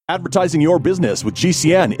Advertising your business with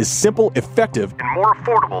GCN is simple, effective, and more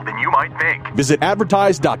affordable than you might think. Visit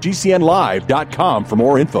advertise.gcnlive.com for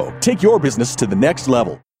more info. Take your business to the next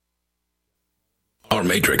level. Our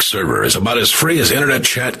Matrix server is about as free as internet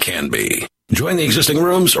chat can be. Join the existing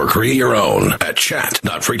rooms or create your own at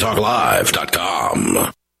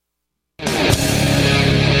chat.freetalklive.com.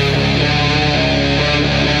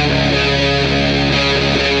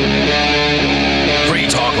 Free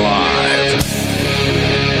Talk Live.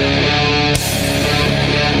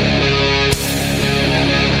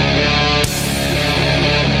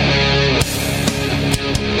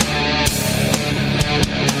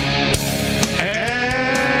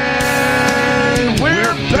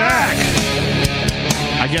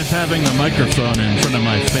 I guess having the microphone in front of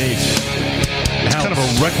my face it's kind of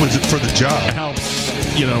a requisite for the job. Helps,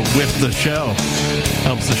 with the show.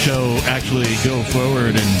 Helps the show actually go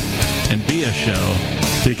forward and be a show.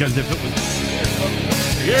 Because if it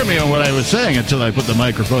was... You hear me on what I was saying until I put the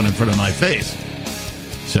microphone in front of my face.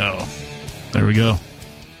 So, there we go.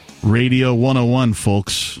 Radio 101,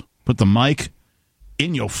 folks. Put the mic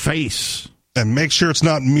in your face. And make sure it's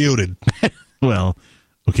not muted. Well,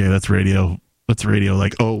 okay, that's radio. That's radio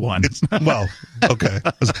like 01. Okay.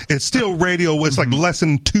 It's still radio. It's like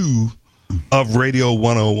lesson 2 of Radio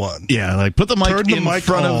 101. Yeah, like put the mic,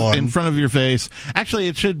 in front of your face. Actually,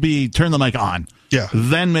 it should be turn the mic on. Yeah.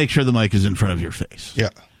 Then make sure the mic is in front of your face.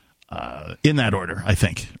 Yeah. In that order, I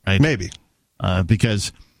think. Right? Maybe.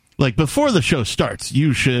 Because, like, before the show starts,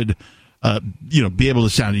 you should, be able to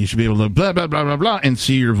sound. You should be able to blah, blah, blah, blah, blah, and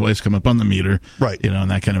see your voice come up on the meter. Right. And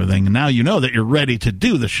that kind of a thing. And now you know that you're ready to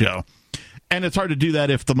do the show. And it's hard to do that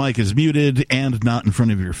if the mic is muted and not in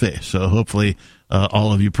front of your face. So hopefully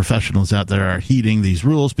all of you professionals out there are heeding these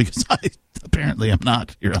rules, because I apparently am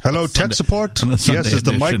not. Hello, tech support. Yes, is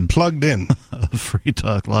the mic plugged in? Free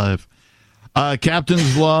Talk Live.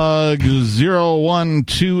 Captain's log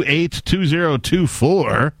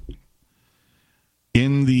 01282024.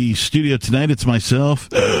 In the studio tonight, it's myself,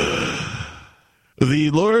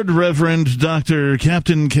 the Lord Reverend Dr.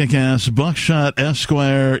 Captain Kickass Buckshot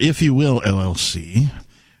Esquire, if you will, LLC.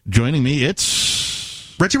 Joining me,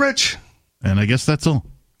 it's... Richie Rich. And I guess that's all.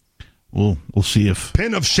 We'll see if...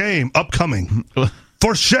 Pin of shame upcoming.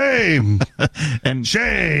 For shame! And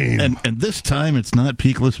shame! And this time, it's not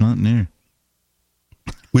Peakless Mountaineer.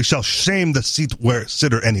 We shall shame the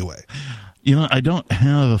sitter anyway. I don't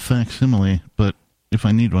have a facsimile, but if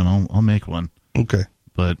I need one, I'll make one. Okay.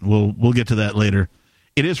 But we'll get to that later.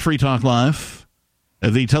 It is Free Talk Live.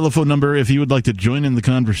 The telephone number, if you would like to join in the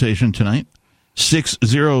conversation tonight,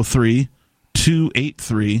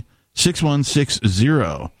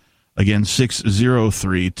 603-283-6160. Again,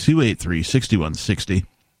 603-283-6160.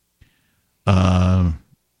 Man,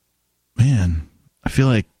 I feel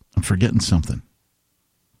like I'm forgetting something.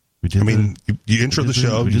 You intro the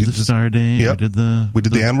show. We did the Star Day. Yep. We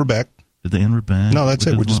did the Anne Rebecca. Did the Anne Rebecca? No, that's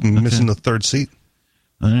it. We're just missing the third seat.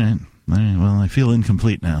 All right. Well, I feel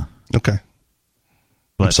incomplete now. Okay.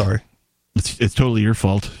 But I'm sorry. It's totally your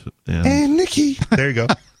fault. Hey, Nikki. There you go.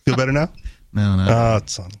 Feel better now? No.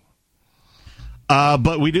 It's on.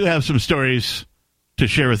 But we do have some stories to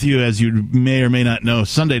share with you, as you may or may not know.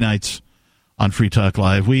 Sunday nights on Free Talk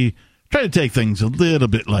Live, we try to take things a little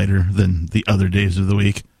bit lighter than the other days of the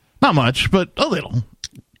week. Not much, but a little.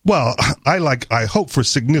 Well, I hope for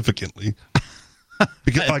significantly.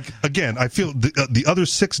 Because, again, I feel the other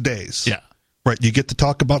 6 days. Yeah. Right. You get to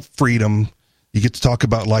talk about freedom. You get to talk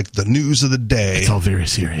about, the news of the day. It's all very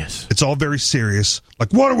serious.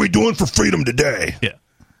 Like, what are we doing for freedom today? Yeah.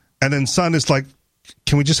 And then Sun is like,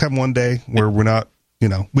 can we just have one day where we're not,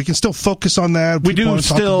 we can still focus on that. We do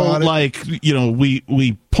still,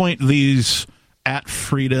 we point these at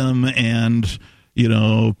freedom and,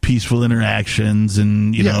 peaceful interactions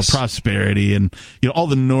and, prosperity and, all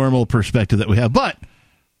the normal perspective that we have. But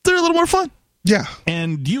they're a little more fun. Yeah.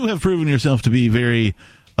 And you have proven yourself to be very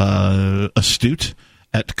astute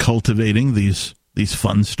at cultivating these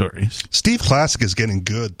fun stories. Steve Classic is getting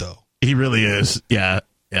good, though. He really is. Yeah.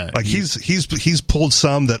 Yeah. He's pulled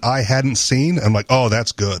some that I hadn't seen. I'm like, oh,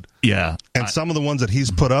 that's good. Yeah. And some of the ones that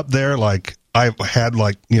he's put up there, I've had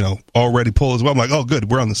already pulled as well. I'm like, oh,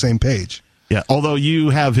 good. We're on the same page. Yeah. Although you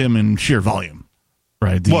have him in sheer volume,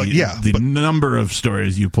 right? The number of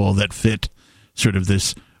stories you pull that fit sort of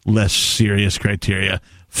this less serious criteria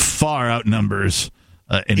far outnumbers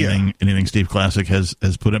anything Steve Classic has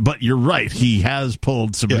put in. But you're right. He has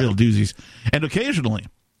pulled some real doozies. And occasionally,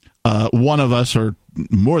 one of us or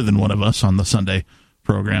more than one of us on the Sunday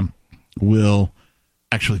program will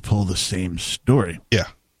actually pull the same story. Yeah.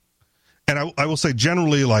 And I will say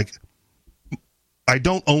generally, I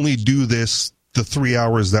don't only do this the 3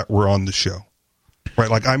 hours that we're on the show. Right?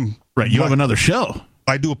 Like you have another show.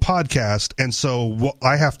 I do a podcast, and so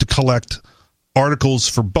I have to collect articles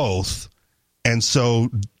for both. And so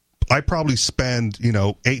I probably spend,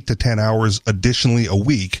 8 to 10 hours additionally a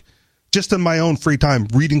week just in my own free time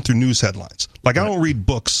reading through news headlines. Like, I don't read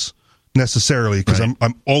books necessarily because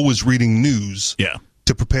I'm always reading news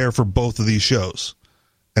to prepare for both of these shows.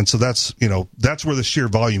 And so that's where the sheer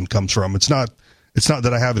volume comes from. It's not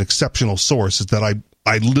that I have an exceptional source. It's that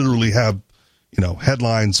I literally have,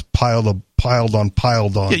 headlines piled on.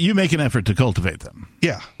 Yeah, you make an effort to cultivate them.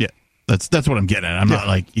 Yeah. Yeah. That's what I'm getting at. I'm not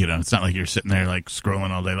like, it's not like you're sitting there like scrolling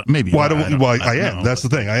all day. Maybe. Well, I am. That's the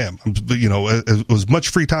thing. I am. As much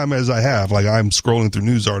free time as I have, like I'm scrolling through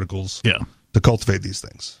news articles to cultivate these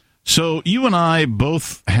things. So you and I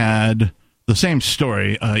both had the same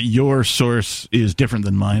story. Your source is different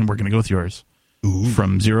than mine. We're going to go with yours. Ooh.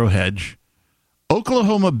 From Zero Hedge.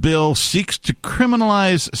 Oklahoma bill seeks to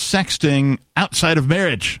criminalize sexting outside of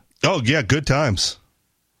marriage. Oh, yeah. Good times.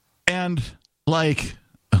 And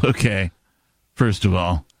okay, first of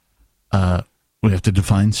all, we have to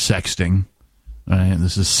define sexting. Right?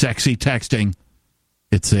 This is sexy texting.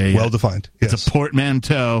 It's a well-defined. Yes. It's a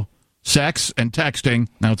portmanteau. Sex and texting.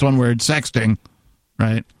 Now it's one word, sexting.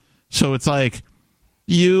 Right? So it's like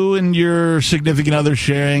you and your significant other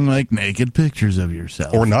sharing like naked pictures of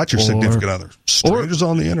yourself. Or not your significant other. Strangers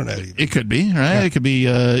on the internet. Even. It could be, right? Yeah. It could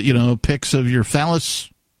be, pics of your phallus.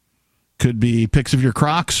 Could be pics of your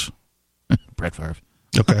Crocs. Brett Favre.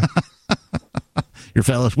 Okay. Your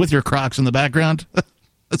phallus with your Crocs in the background.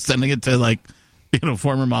 Sending it to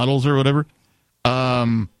former models or whatever.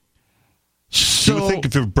 So you would think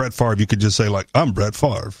if you're Brett Favre, you could just say I'm Brett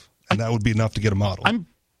Favre, and that would be enough to get a model.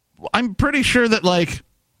 I'm pretty sure that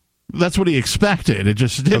that's what he expected. It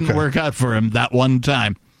just didn't work out for him that one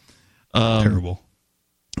time. Terrible.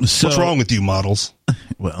 So, what's wrong with you, models?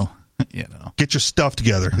 Well, get your stuff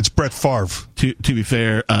together. It's Brett Favre. To be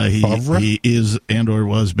fair, he is and or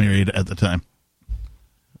was married at the time.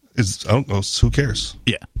 I don't know. Who cares?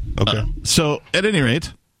 Yeah. Okay. So at any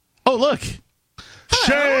rate, look.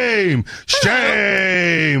 Shame!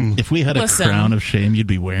 Shame! If we had a crown of shame, you'd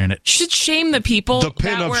be wearing it. You should shame the people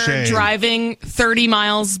that were driving 30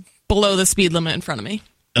 miles below the speed limit in front of me.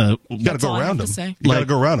 You got to go around them. You got to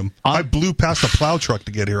go around them. I blew past a plow truck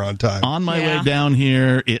to get here on time. On my way down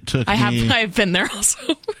here, it took me... I've been there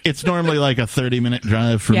also. It's normally like a 30-minute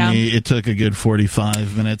drive for me. It took a good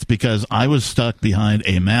 45 minutes because I was stuck behind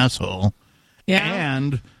a mass hole. Yeah.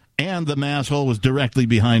 And the mass hole was directly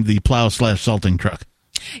behind the plow/salting truck.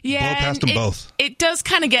 Yeah, blow past them both. It does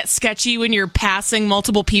kind of get sketchy when you're passing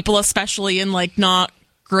multiple people, especially in not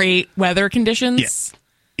great weather conditions.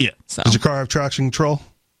 Yeah. So. Does your car have traction control?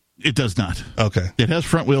 It does not. Okay. It has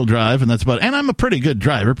front-wheel drive, and that's about it. And I'm a pretty good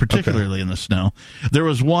driver, particularly in the snow. There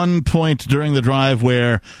was one point during the drive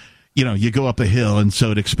where, you go up a hill, and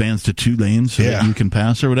so it expands to 2 lanes so that you can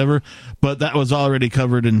pass or whatever. But that was already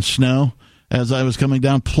covered in snow as I was coming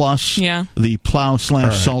down. Plus, the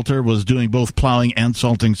plow/salter was doing both plowing and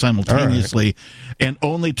salting simultaneously and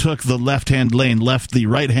only took the left-hand lane, left the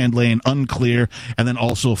right-hand lane unclear, and then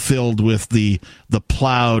also filled with the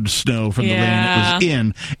plowed snow from the lane it was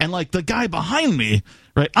in. And the guy behind me,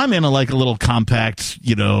 right, I'm in a little compact,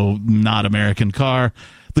 not American car.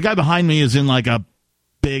 The guy behind me is in a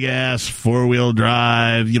big-ass 4-wheel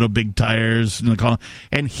drive, big tires in the column.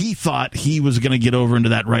 And he thought he was going to get over into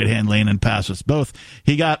that right-hand lane and pass us both.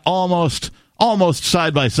 He got almost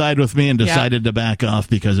side by side with me and decided to back off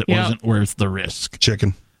because it wasn't worth the risk.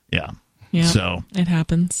 Chicken. Yeah. Yeah. So it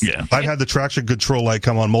happens. Yeah. I've had the traction control light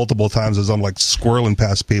come on multiple times as I'm squirreling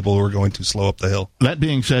past people who are going too slow up the hill. That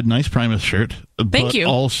being said, nice Primus shirt. Thank you.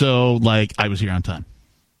 Also, I was here on time.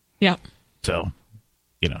 Yeah. So...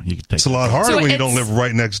 you can take it's a lot harder when you don't live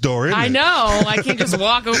right next door, isn't it? I know. I can't just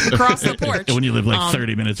walk across the porch. When you live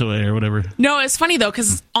 30 minutes away or whatever. No, it's funny, though,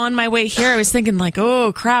 because on my way here, I was thinking,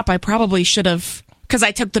 oh, crap, I probably should have, because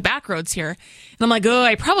I took the back roads here. And I'm like,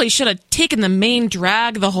 I probably should have taken the main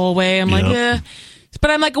drag the whole way. I'm like,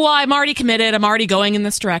 But I'm like, well, I'm already committed. I'm already going in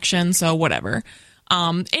this direction, so whatever.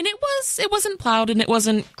 And it wasn't plowed, and it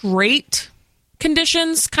wasn't great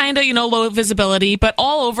conditions, kind of, low visibility, but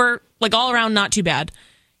all over, all around, not too bad.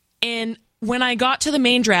 And when I got to the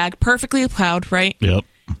main drag, perfectly plowed, right? Yep.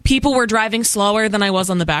 People were driving slower than I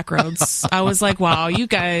was on the back roads. I was like, wow, you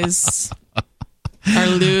guys are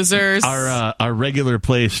losers. Our regular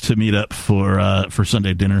place to meet up for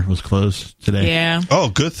Sunday dinner was closed today. Yeah.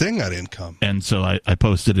 Oh, good thing I didn't come. And so I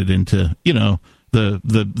posted it into,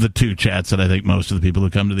 the 2 chats that I think most of the people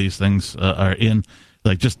who come to these things are in.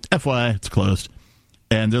 Just FYI, it's closed.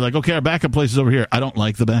 And they're like, okay, our backup place is over here. I don't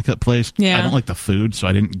like the backup place. Yeah. I don't like the food, so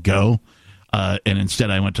I didn't go. And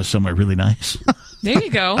instead I went to somewhere really nice. There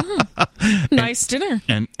you go. Nice dinner.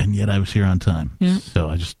 And yet I was here on time. Yeah. So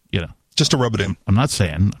I just, Just to rub it in. I'm not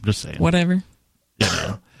saying. I'm just saying. Whatever.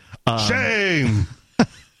 Shame!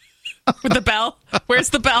 With the bell. Where's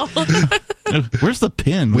the bell? Where's the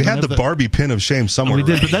pin? We had the Barbie pin of shame somewhere. We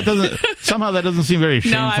did, but that doesn't seem very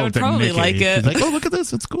shameful. No, I would to probably Nikki. like it. She's like, oh, look at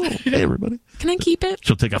this. It's cool. Hey, everybody. Can I keep it?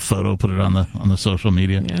 She'll take a photo, put it on the social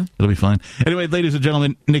media. Yeah. It'll be fine. Anyway, ladies and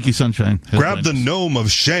gentlemen, Nikki Sunshine. Grab the gnome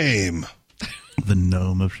of shame. The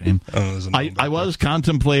gnome of shame. I was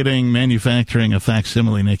contemplating manufacturing a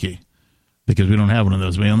facsimile Nikki because we don't have one of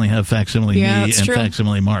those. We only have facsimile me and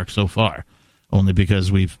facsimile Mark so far, only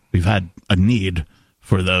because we've had a need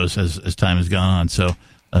for those as time has gone on. So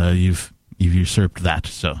you've usurped that.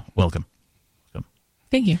 So welcome.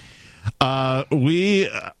 Thank you. We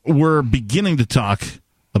were beginning to talk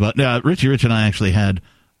about Richie Rich and I actually had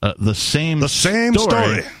the same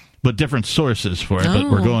story. But different sources for it. Oh.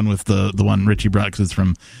 But we're going with the one Richie brought because it's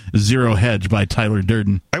from Zero Hedge by Tyler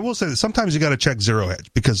Durden. I will say that sometimes you got to check Zero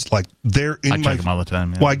Hedge because they're in I check them all the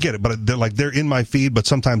time. Yeah. Well, I get it, but they're in my feed. But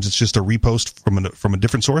sometimes it's just a repost from a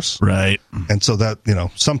different source, right? And so that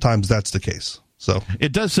sometimes that's the case. So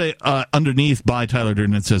it does say underneath by Tyler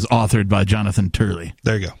Durden. It says authored by Jonathan Turley.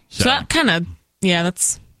 There you go. So that kind of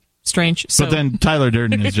that's strange. So. But then Tyler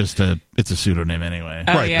Durden is just it's a pseudonym anyway.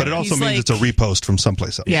 Right, yeah, but it also means it's a repost from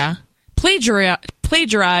someplace else. Yeah.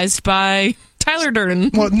 Plagiarized by Tyler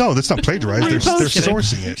Durden. Well, no, that's not plagiarized. They're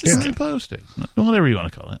sourcing it. Just reposting. Whatever you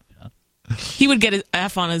want to call it. Yeah. He would get an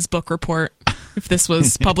F on his book report if this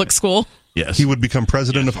was public school. Yes. He would become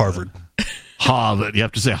president of Harvard. Harvard. You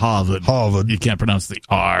have to say Harvard. Harvard. You can't pronounce the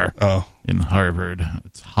R in Harvard.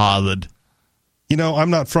 It's Harvard.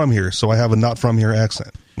 I'm not from here, so I have a not from here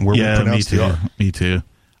accent. Where we pronounce the R. Me too.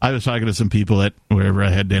 I was talking to some people at wherever I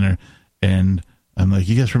had dinner, and I'm like,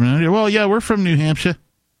 you guys from New Hampshire? Well, yeah, we're from New Hampshire.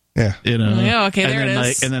 Yeah. Yeah, okay, there it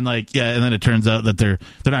is. And then it turns out that they're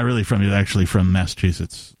not really from here, they're actually from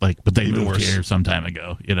Massachusetts. But they moved here some time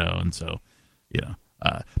ago, and so,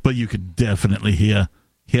 but you could definitely hear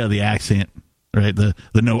the accent, right? The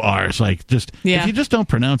no R's, if you just don't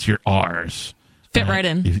pronounce your R's, fit right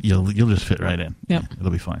in. You'll just fit right in. Yep. Yeah,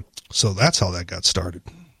 it'll be fine. So that's how that got started.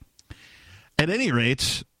 At any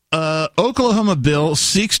rate, Oklahoma bill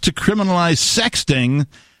seeks to criminalize sexting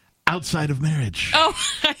outside of marriage. Oh,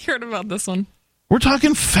 I heard about this one. We're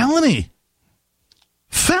talking felony.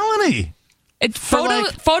 Photos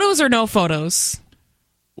or no photos?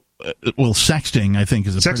 Well, sexting, I think,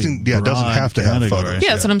 is a sexting. Pretty It doesn't have to have photos.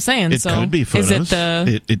 Yeah, that's what I'm saying. It could be photos.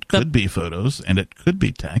 It could be photos, and it could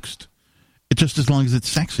be text. Just as long as it's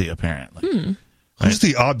sexy, apparently. Right? Who's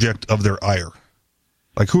the object of their ire?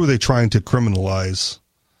 Who are they trying to criminalize?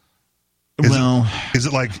 Is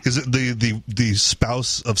it the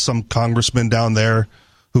spouse of some congressman down there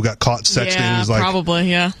who got caught sexting? Yeah,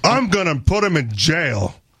 probably, yeah. I'm going to put him in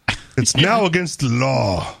jail. It's now against the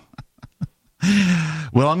law.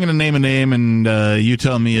 Well, I'm going to name a name, and you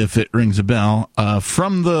tell me if it rings a bell.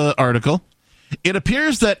 From the article, it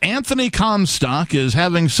appears that Anthony Comstock is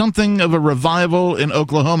having something of a revival in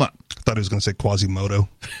Oklahoma. I thought he was going to say Quasimodo.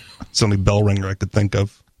 It's the only bell ringer I could think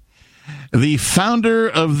of. The founder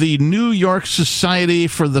of the New York Society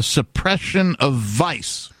for the Suppression of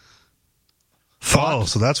Vice. So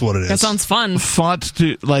that's what it is. That sounds fun. Fought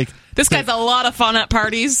to, This guy's a lot of fun at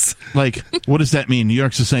parties. What does that mean? New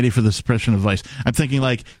York Society for the Suppression of Vice. I'm thinking,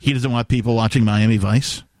 he doesn't want people watching Miami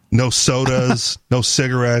Vice. No sodas, no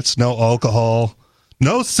cigarettes, no alcohol,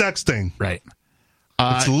 no sexting. Right.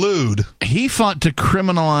 It's lewd. He fought to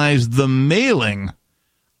criminalize the mailing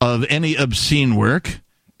of any obscene work,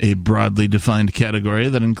 a broadly defined category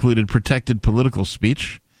that included protected political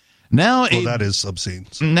speech. That is obscene.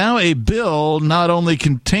 Now a bill not only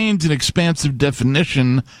contains an expansive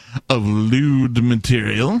definition of lewd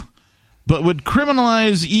material, but would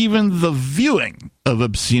criminalize even the viewing of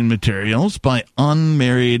obscene materials by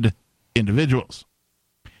unmarried individuals.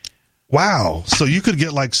 Wow. So you could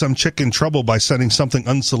get some chick in trouble by sending something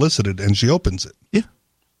unsolicited and she opens it. Yeah.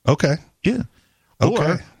 Okay. Yeah.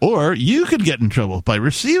 Okay. Or you could get in trouble by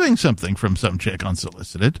receiving something from some chick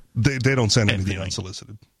unsolicited. They don't send anything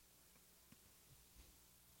unsolicited.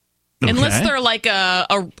 Okay. Unless they're like a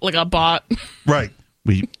bot. Right.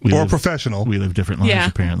 Or a professional. We live different lives,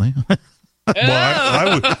 apparently.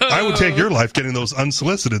 Well, I would take your life getting those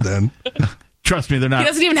unsolicited then. Trust me, they're not. He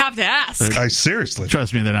doesn't even have to ask. Seriously.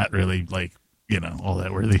 Trust me, they're not really all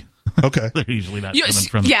that worthy. Okay. They're usually not coming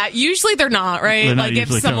from. Yeah, usually they're not, right? They're not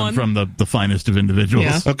usually coming from the finest of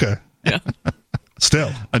individuals. Yeah. Okay. Yeah.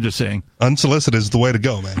 Still. I'm just saying. Unsolicited is the way to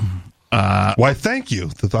go, man. Why, thank you.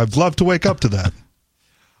 I'd love to wake up to that.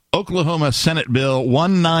 Oklahoma Senate Bill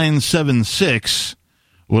 1976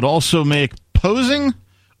 would also make posing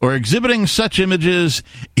or exhibiting such images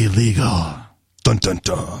illegal. Dun, dun,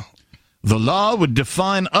 dun. The law would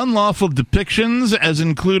define unlawful depictions as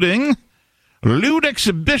including lewd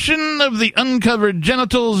exhibition of the uncovered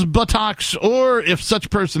genitals, buttocks, or, if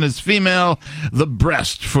such person is female, the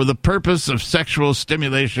breast for the purpose of sexual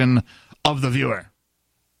stimulation of the viewer.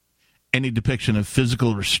 Any depiction of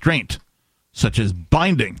physical restraint, such as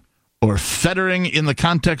binding or fettering in the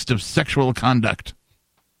context of sexual conduct.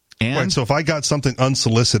 And wait, so if I got something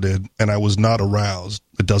unsolicited and I was not aroused,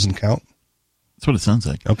 it doesn't count? That's what it sounds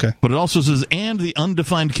like. Okay. But it also says, and the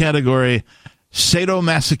undefined category,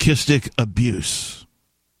 sadomasochistic abuse.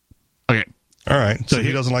 Okay. All right. So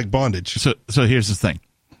he doesn't like bondage. So here's the thing.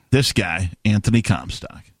 This guy, Anthony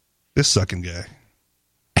Comstock. This sucking guy.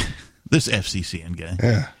 This FCCN guy.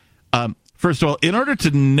 Yeah. First of all, in order to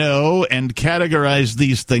know and categorize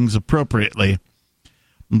these things appropriately,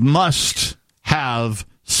 must have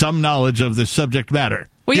some knowledge of the subject matter.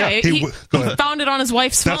 Well, yeah, he found it on his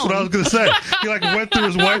wife's phone. That's what I was going to say. He went through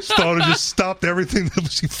his wife's phone and just stopped everything that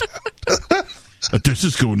she found. This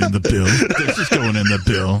is going in the bill. This is going in the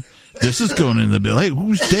bill. This is going in the bill. Hey,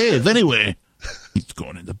 who's Dave anyway? He's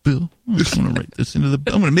going in the bill. I'm going to write this into the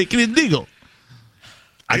bill. I'm going to make it illegal.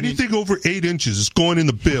 Anything over 8 inches is going in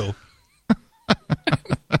the bill.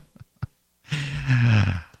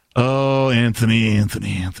 Oh, Anthony.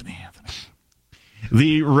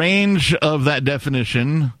 The range of that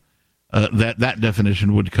definition, that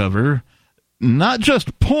definition would cover not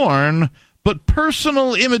just porn, but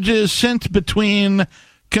personal images sent between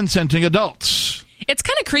consenting adults. It's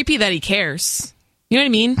kind of creepy that he cares. You know what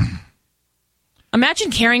I mean? Imagine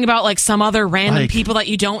caring about like some other random people that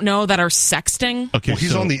you don't know that are sexting. Okay, well,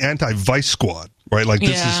 he's on the anti-vice squad, right? Like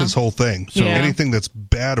this is his whole thing. So anything that's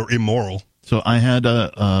bad or immoral. So I had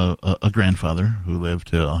a grandfather who lived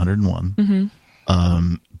to 101. Mm-hmm.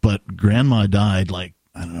 But grandma died like,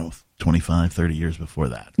 I don't know, 25, 30 years before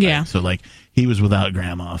that. Right? Yeah. So like he was without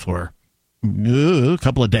grandma for a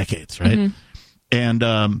couple of decades, right? Mm-hmm.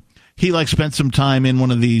 And he like spent some time in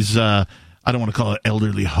one of these, I don't want to call it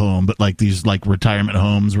elderly home, but like these like retirement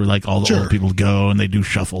homes where like all the old people go and they do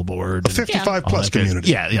shuffleboard. A 55 plus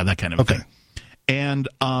community. Yeah, that kind of thing. And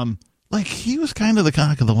like he was kind of the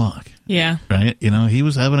cock of the walk. Yeah. Right? You know, he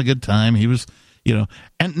was having a good time. He was, you know,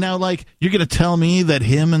 and now like you're going to tell me that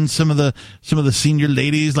him and some of the senior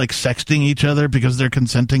ladies like sexting each other because they're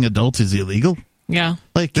consenting adults is illegal? Yeah.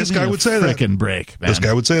 Like this guy would say that. Frickin' break, man. This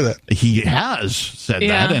guy would say that. He has said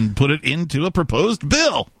that and put it into a proposed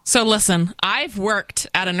bill. So listen, I've worked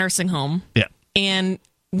at a nursing home. Yeah. And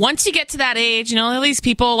once you get to that age, you know, these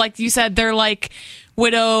people, like you said, they're like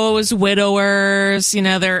widows, widowers, you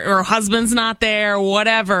know, or husband's not there,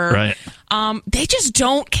 whatever. Right. They just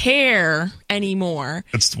don't care anymore.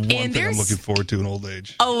 That's the one thing I'm looking forward to in old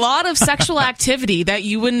age. A lot of sexual activity that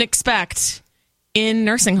you wouldn't expect in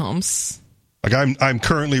nursing homes. Like I'm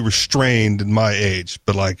currently restrained in my age,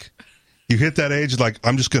 but like you hit that age, like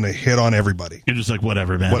I'm just going to hit on everybody. You're just like,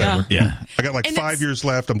 whatever, man. Whatever. Yeah. I got like 5 years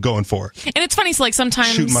left. I'm going for it. And it's funny. So like sometimes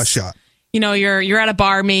shooting my shot. You know, you're at a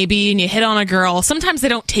bar maybe and you hit on a girl. Sometimes they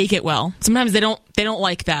don't take it well. Sometimes they don't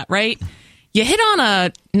like that, right? You hit on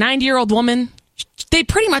a 90-year-old woman, they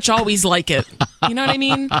pretty much always like it. You know what I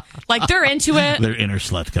mean? Like they're into it. Their inner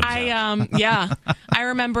slut comes out. I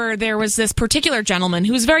remember there was this particular gentleman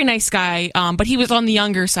who was a very nice guy, but he was on the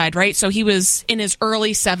younger side, right? So he was in his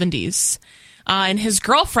early 70s. And his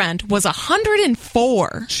girlfriend was 104.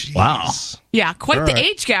 Jeez. Wow. Yeah, quite the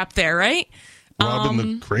age gap there, right? Robbing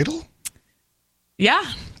the cradle? Yeah.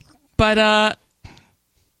 But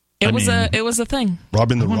it was a thing.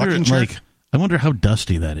 Robbing the rocking chair? I wonder how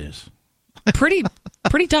dusty that is. Pretty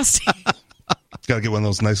dusty. Got to get one of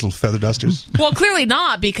those nice little feather dusters. Well, clearly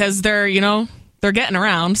not, because they're getting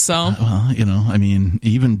around, so. Well, you know, I mean,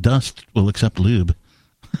 even dust will accept lube.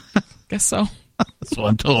 Guess so. That's what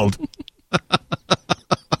I'm told.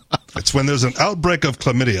 It's when there's an outbreak of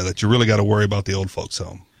chlamydia that you really got to worry about the old folks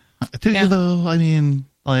home. Do you, though? I mean,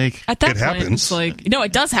 like. At that it point, happens. It's like, no,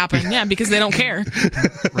 it does happen, yeah, because they don't care.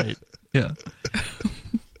 Right. Yeah.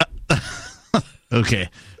 Okay.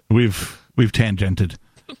 We've tangented.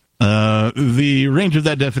 The range of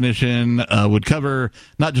that definition would cover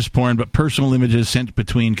not just porn, but personal images sent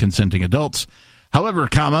between consenting adults. However,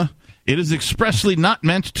 it is expressly not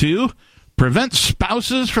meant to prevent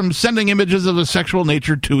spouses from sending images of a sexual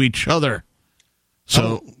nature to each other.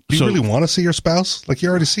 So, do you really want to see your spouse? Like, you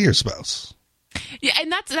already see your spouse. Yeah,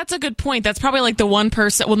 and that's a good point. That's probably like the one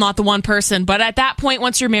person, well, not the one person, but at that point,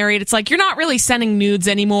 once you're married, it's like you're not really sending nudes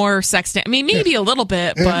anymore or sexting. I mean, maybe a little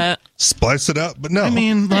bit, but... Splice it up, but no. I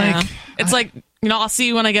mean, like... Yeah. It's like, I'll see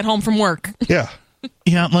you when I get home from work. Yeah.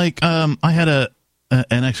 Yeah, like, I had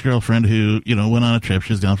an ex-girlfriend who, went on a trip.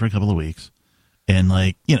 She was gone for a couple of weeks. And,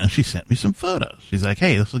 like, she sent me some photos. She's like,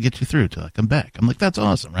 hey, this will get you through till I come back. I'm like, that's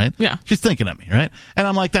awesome, right? Yeah. She's thinking of me, right? And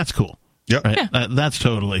I'm like, that's cool. Yep. Right? Yeah. That's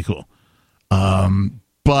totally cool.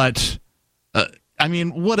 But, I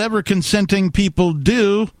mean, whatever consenting people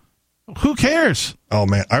do, who cares? Oh,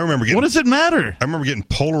 man. I remember getting... What does it matter? I remember getting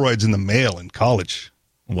Polaroids in the mail in college.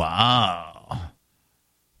 Wow.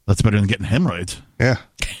 That's better than getting hemorrhoids. Yeah.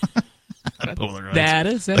 Polaroids. That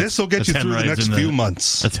is it. This will get you through the next few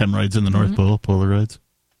months. That's hemorrhoids in the North Pole, Polaroids.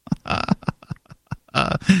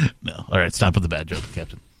 No. All right, stop with the bad joke,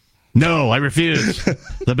 Captain. No, I refuse.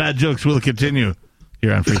 The bad jokes will continue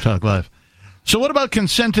here on Free Talk Live. So what about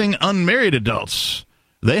consenting unmarried adults?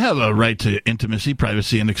 They have a right to intimacy,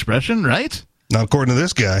 privacy, and expression, right? Not according to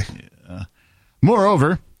this guy. Yeah.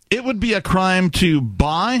 Moreover, it would be a crime to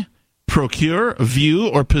buy, procure, view,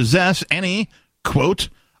 or possess any, quote,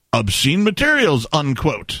 obscene materials,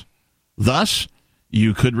 unquote. Thus,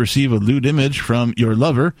 you could receive a lewd image from your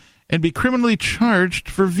lover and be criminally charged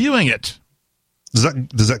for viewing it.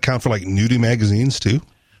 Does that count for, like, nudie magazines, too?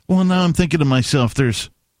 Well, now I'm thinking to myself,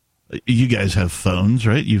 you guys have phones,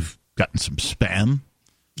 right? You've gotten some spam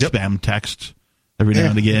text every now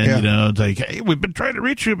and again. Yeah. It's like, hey, we've been trying to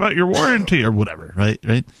reach you about your warranty or whatever,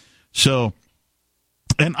 right? So,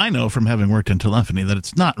 and I know from having worked in telephony that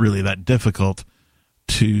it's not really that difficult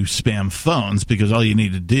to spam phones, because all you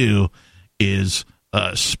need to do is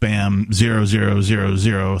spam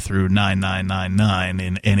 0000 through 9999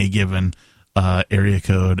 in any given area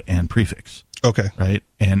code and prefix. Okay. Right?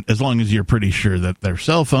 And as long as you're pretty sure that they're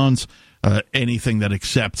cell phones, anything that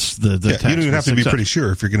accepts the text. You don't even have to be pretty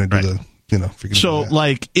sure if you're going to do So,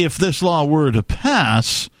 like, if this law were to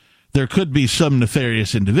pass, there could be some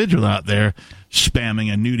nefarious individual out there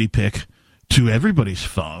spamming a nudie pic to everybody's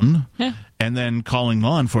phone, and then calling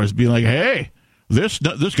law enforcement, be like, hey, this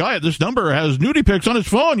guy at this number has nudie pics on his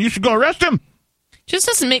phone. You should go arrest him. Just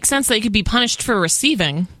doesn't make sense that he could be punished for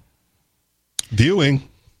receiving. Viewing.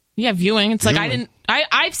 Yeah, viewing. It's like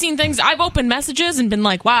I've seen things. I've opened messages and been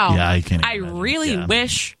like, wow, I really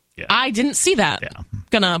wish I didn't see that. Yeah.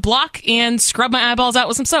 Gonna block and scrub my eyeballs out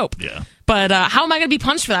with some soap. Yeah. But how am I going to be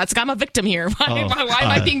punished for that? It's like, I'm a victim here. Why am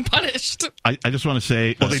I being punished? I just want to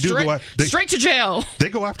say... Well, they do go straight to jail. They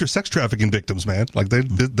go after sex trafficking victims, man. Like, they're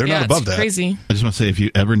not above that. Crazy. I just want to say, if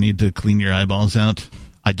you ever need to clean your eyeballs out,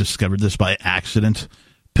 I discovered this by accident.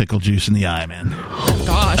 Pickle juice in the eye, man. Oh,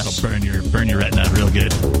 gosh. That'll burn your retina real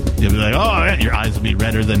good. You'll be like, oh, man, your eyes will be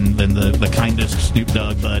redder than the kindest Snoop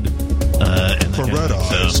Dogg bud. For red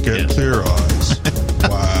eyes, get clear eyes.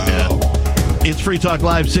 Wow. Yeah. It's Free Talk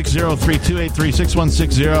Live,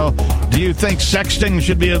 603-283-6160. Do you think sexting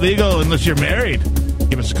should be illegal unless you're married?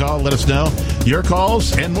 Give us a call. Let us know. Your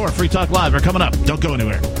calls and more. Free Talk Live are coming up. Don't go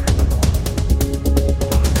anywhere.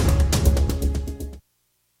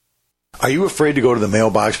 Are you afraid to go to the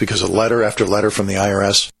mailbox because of letter after letter from the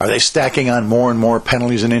IRS? Are they stacking on more and more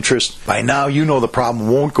penalties and interest? By now, you know the problem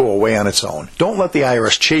won't go away on its own. Don't let the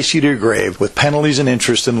IRS chase you to your grave with penalties and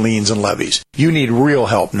interest and liens and levies. You need real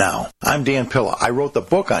help now. I'm Dan Pilla. I wrote the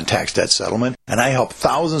book on tax debt settlement, and I help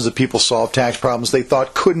thousands of people solve tax problems they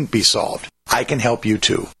thought couldn't be solved. I can help you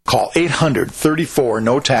too. Call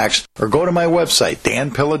 800-34-NO-TAX or go to my website,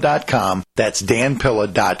 danpilla.com. That's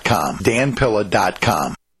danpilla.com.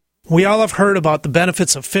 danpilla.com. We all have heard about the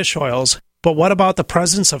benefits of fish oils, but what about the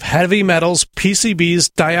presence of heavy metals,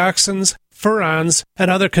 PCBs, dioxins, furans,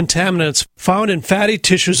 and other contaminants found in fatty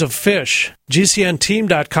tissues of fish?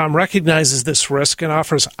 GCNteam.com recognizes this risk and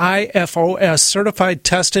offers IFOS certified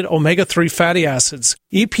tested omega-3 fatty acids.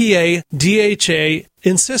 EPA, DHA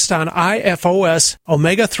insist on IFOS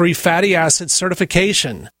omega-3 fatty acid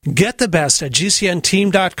certification. Get the best at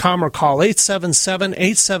GCNteam.com or call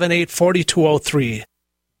 877-878-4203.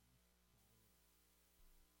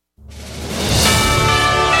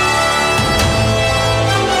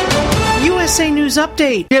 USA News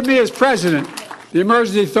Update. Give me as president, the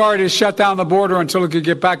emergency authority has shut down the border until it could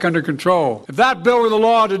get back under control. If that bill were the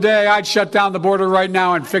law today, I'd shut down the border right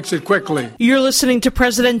now and fix it quickly. You're listening to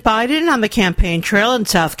President Biden on the campaign trail in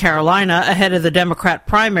South Carolina ahead of the Democrat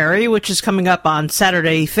primary, which is coming up on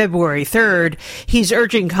Saturday, February 3rd. He's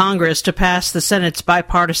urging Congress to pass the Senate's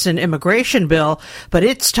bipartisan immigration bill, but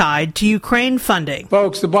it's tied to Ukraine funding.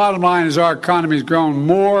 Folks, the bottom line is our economy has grown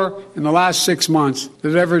more in the last 6 months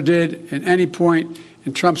than it ever did at any point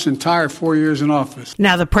in Trump's entire 4 years in office.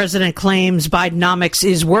 Now, the president claims Bidenomics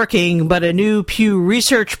is working, but a new Pew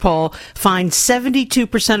Research poll finds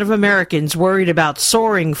 72% of Americans worried about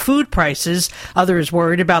soaring food prices, others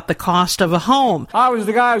worried about the cost of a home. I was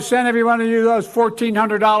the guy who sent every one of you those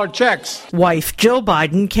 $1,400 checks. Wife Jill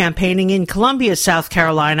Biden campaigning in Columbia, South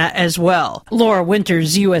Carolina as well. Laura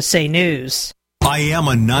Winters, USA News. I am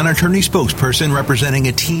a non-attorney spokesperson representing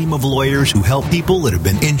a team of lawyers who help people that have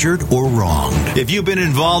been injured or wronged. If you've been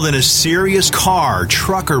involved in a serious car,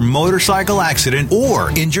 truck, or motorcycle accident or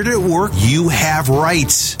injured at work, you have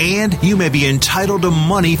rights, and you may be entitled to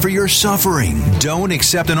money for your suffering. Don't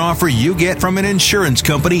accept an offer you get from an insurance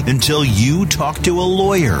company until you talk to a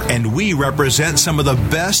lawyer, and we represent some of the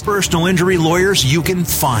best personal injury lawyers you can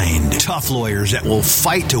find. Tough lawyers that will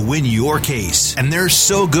fight to win your case, and they're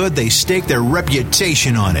so good they stake their reputation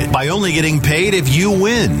on it by only getting paid if you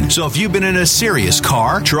win. So if you've been in a serious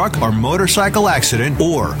car, truck, or motorcycle accident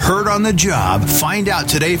or hurt on the job, find out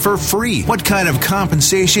today for free what kind of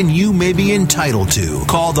compensation you may be entitled to.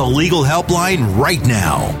 Call the legal helpline right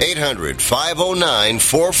now.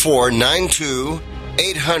 800-509-4492.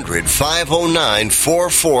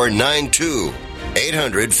 800-509-4492.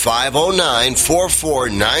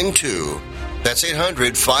 800-509-4492. That's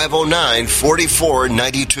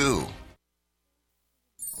 800-509-4492.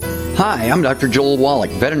 Hi, I'm Dr. Joel Wallach,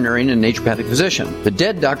 veterinarian and naturopathic physician. The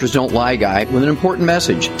Dead Doctors Don't Lie guy with an important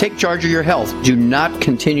message. Take charge of your health. Do not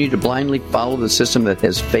continue to blindly follow the system that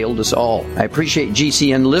has failed us all. I appreciate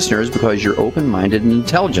GCN listeners because you're open-minded and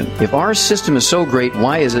intelligent. If our system is so great,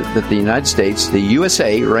 why is it that the United States, the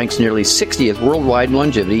USA, ranks nearly 60th worldwide in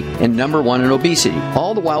longevity and number 1 in obesity?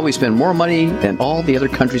 All the while we spend more money than all the other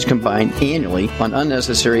countries combined annually on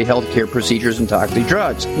unnecessary healthcare procedures and toxic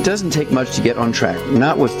drugs. It doesn't take much to get on track.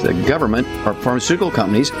 Not with the government or pharmaceutical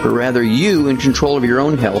companies, but rather you in control of your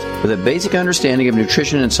own health with a basic understanding of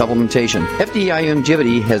nutrition and supplementation. FDI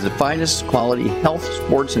Longevity has the finest quality health,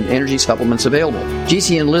 sports, and energy supplements available.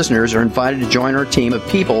 GCN listeners are invited to join our team of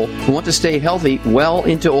people who want to stay healthy well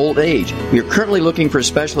into old age. We are currently looking for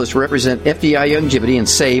specialists to represent FDI Longevity and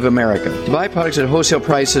save America. To buy products at wholesale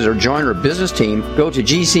prices or join our business team, go to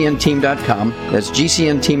GCNteam.com. That's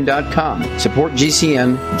GCNteam.com. Support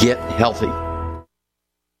GCN. Get healthy.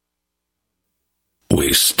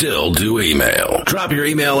 We still do email. Drop your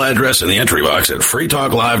email address in the entry box at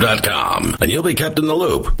freetalklive.com, and you'll be kept in the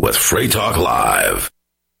loop with Free Talk Live.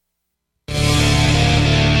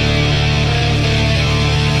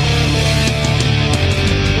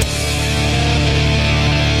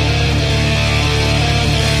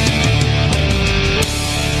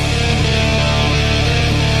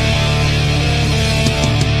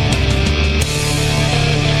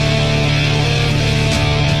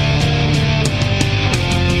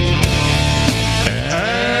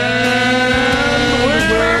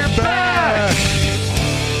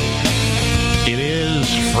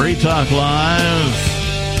 Talk Live.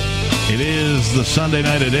 It is the Sunday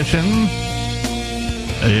night edition.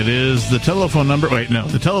 It is the telephone number. Wait, no.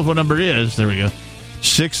 The telephone number is, there we go,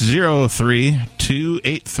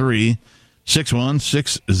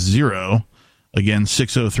 603-283-6160. Again,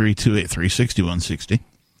 603-283-6160.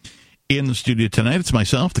 In the studio tonight, it's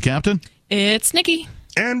myself, the captain. It's Nikki.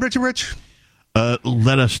 And Rich.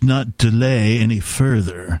 Let us not delay any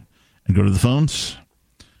further and go to the phones.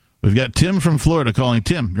 We've got Tim from Florida calling.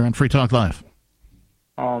 Tim, you're on Free Talk Live.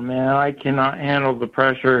 Oh, man, I cannot handle the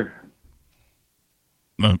pressure.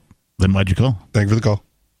 Then why'd you call? Thank you for the call.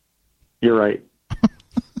 You're right.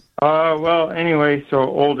 Well, anyway, so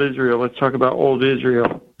old Israel. Let's talk about old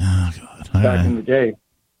Israel. Oh, God. Back in the day.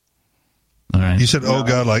 All right. You said, oh,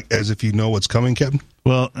 God, like as if you know what's coming, Captain?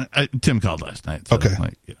 Well, Tim called last night. So okay.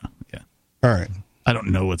 Yeah. All right. I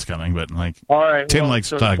don't know what's coming, but all right, Tim likes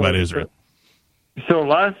to talk about Israel. So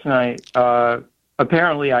last night,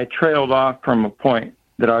 apparently I trailed off from a point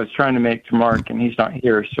that I was trying to make to Mark, and he's not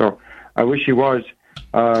here, so I wish he was.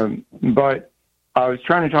 But I was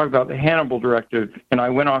trying to talk about the Hannibal Directive, and I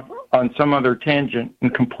went off on some other tangent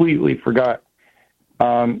and completely forgot.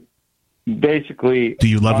 Basically... Do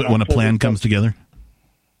you love it when a plan comes together?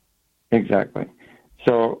 Exactly.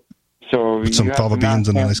 So with some fava beans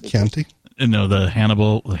and a nice Chianti? No, the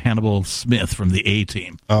Hannibal Smith from the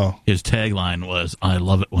A-Team. Oh. His tagline was, I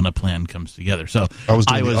love it when a plan comes together. So I was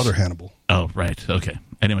doing the other Hannibal. Oh, right. Okay.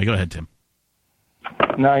 Anyway, go ahead, Tim.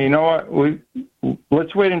 Now, you know what?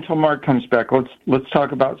 Let's wait until Mark comes back. Let's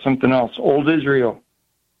talk about something else. Old Israel.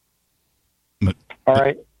 All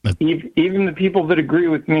right? Even the people that agree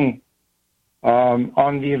with me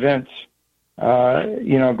on the events,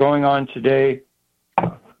 going on today,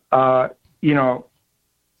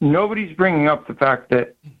 nobody's bringing up the fact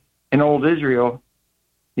that in old Israel,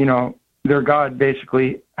 their God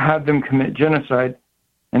basically had them commit genocide.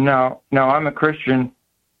 And now I'm a Christian,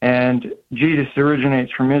 and Jesus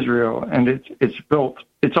originates from Israel, and it's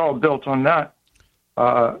all built on that.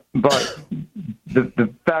 But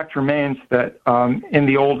the fact remains that in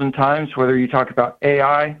the olden times, whether you talk about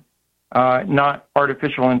AI, not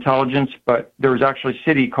artificial intelligence, but there was actually a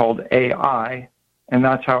city called AI, and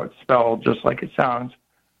that's how it's spelled, just like it sounds.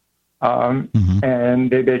 And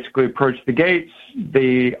they basically approached the gates.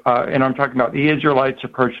 And I'm talking about the Israelites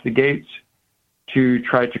approached the gates to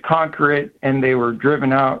try to conquer it, and they were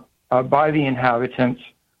driven out by the inhabitants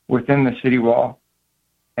within the city wall.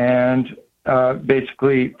 And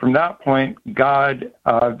basically, from that point, God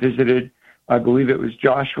visited, I believe it was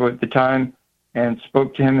Joshua at the time, and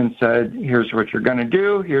spoke to him and said, here's what you're going to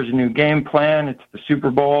do. Here's a new game plan. It's the Super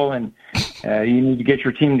Bowl, and you need to get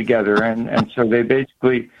your team together. And so they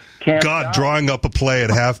basically camped out. Drawing up a play at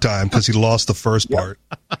halftime because he lost the first part.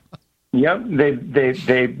 Yep.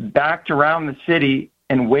 They backed around the city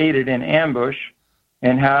and waited in ambush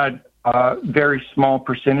and had a very small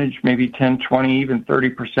percentage, maybe 10, 20, even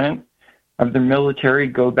 30% of the military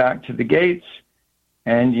go back to the gates.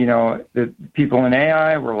 And, the people in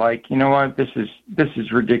AI were like, you know what, this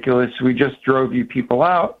is ridiculous. We just drove you people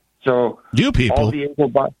out. So you people, all the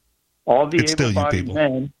able-bodied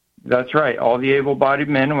men, that's right. All the able-bodied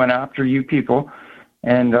men went after you people,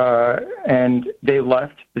 and they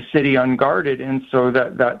left the city unguarded. And so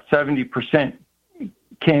that 70%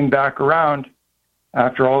 came back around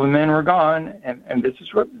after all the men were gone. And this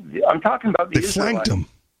is what I'm talking about. They flanked them.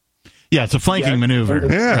 Yeah, it's a flanking maneuver.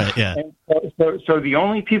 Yeah. Right, yeah. And so the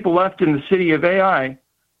only people left in the city of AI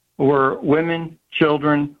were women,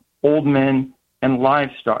 children, old men, and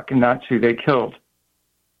livestock, and that's who they killed.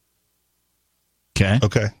 Okay.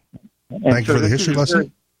 Thank you for the history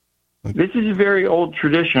lesson. This is a very old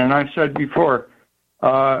tradition, and I've said before,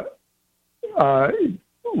 what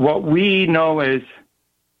we know as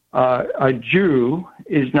a Jew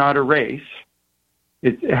is not a race.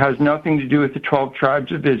 It has nothing to do with the 12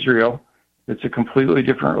 tribes of Israel. It's a completely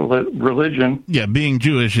different religion. Yeah, being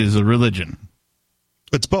Jewish is a religion.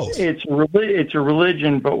 It's both. It's a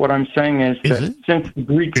religion, but what I'm saying is that since the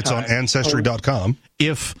Greek it's on Ancestry.com.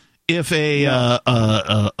 If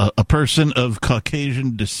a person of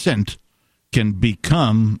Caucasian descent can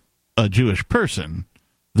become a Jewish person,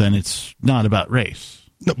 then it's not about race.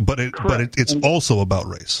 No, but it's also about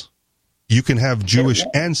race. You can have Jewish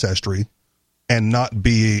ancestry and not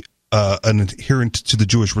be an adherent to the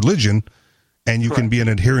Jewish religion, and you can be an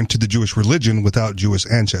adherent to the Jewish religion without Jewish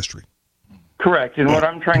ancestry. Correct. And what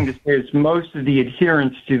I'm trying to say is most of the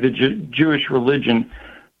adherents to the Jewish religion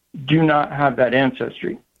do not have that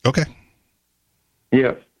ancestry. Okay.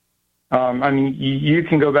 Yes. You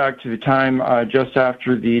can go back to the time just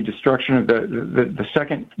after the destruction of the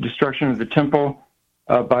second destruction of the temple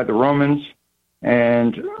by the Romans,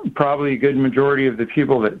 and probably a good majority of the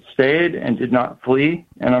people that stayed and did not flee,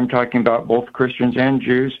 and I'm talking about both Christians and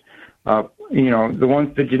Jews, the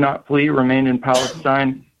ones that did not flee remained in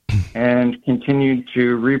Palestine and continued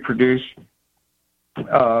to reproduce.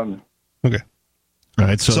 Okay. All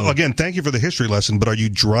right. So again, thank you for the history lesson, but are you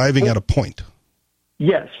driving at a point?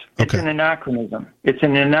 Yes. It's an anachronism. It's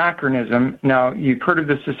an anachronism. Now, you've heard of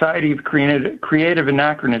the Society of Creative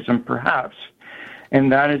Anachronism, perhaps,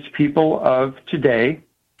 and that is people of today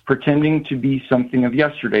pretending to be something of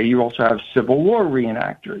yesterday. You also have Civil War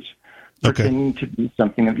reenactors pretending to be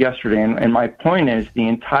something of yesterday. And my point is the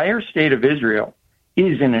entire state of Israel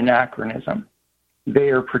is an anachronism.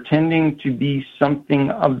 They are pretending to be something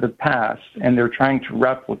of the past, and they're trying to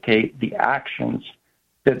replicate the actions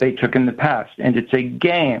that they took in the past. And it's a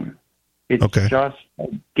game. It's just a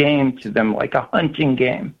game to them, like a hunting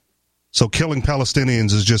game. So killing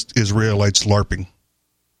Palestinians is just Israelites LARPing.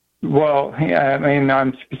 Well, yeah,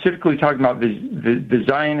 I'm specifically talking about the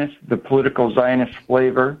Zionist, the political Zionist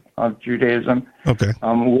flavor of Judaism,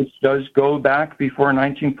 which does go back before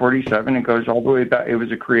 1947. It goes all the way back. It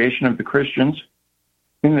was a creation of the Christians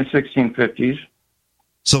in the 1650s.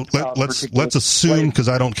 So let's assume, because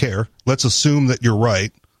I don't care, let's assume that you're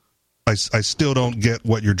right. I still don't get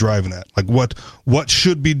what you're driving at. Like what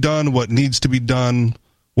should be done, what needs to be done,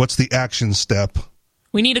 what's the action step?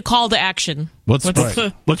 We need a call to action. What's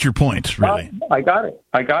your point, really? I got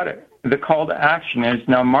it. The call to action is,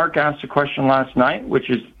 now Mark asked a question last night, which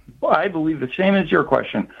is, I believe, the same as your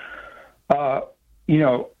question. I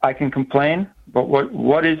can complain, but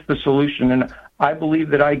what is the solution? And I believe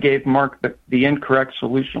that I gave Mark the incorrect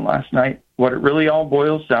solution last night. What it really all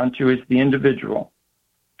boils down to is the individual.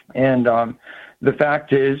 And the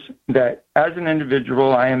fact is that as an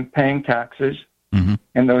individual, I am paying taxes,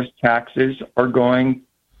 and those taxes are going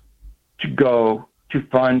to go to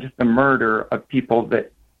fund the murder of people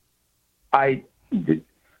that I'm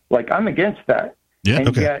against that. Yeah. And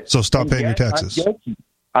okay. So stop paying your taxes.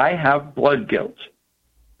 I have blood guilt.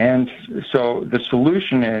 And so the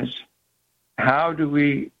solution is, how do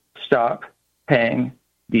we stop paying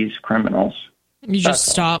these criminals? You just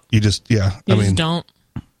stop. You just, yeah. You just don't.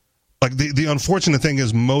 Like the unfortunate thing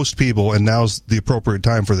is most people, and now's the appropriate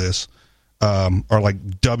time for this, are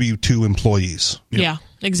like W-2 employees. Yeah,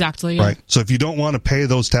 exactly. Right. So if you don't want to pay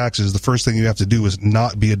those taxes, the first thing you have to do is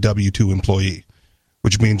not be a W-2 employee,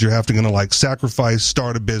 which means you're going to sacrifice,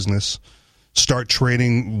 start a business, start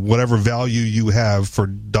trading whatever value you have for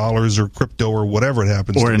dollars or crypto or whatever it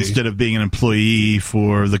happens to be. Or instead of being an employee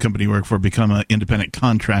for the company you work for, become an independent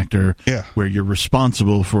contractor where you're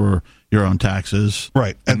responsible for your own taxes.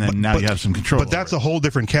 Right. And then now you have some control. But that's a whole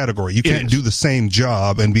different category. You can't do the same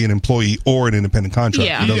job and be an employee or an independent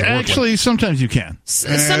contractor. Yeah. Actually, sometimes you can.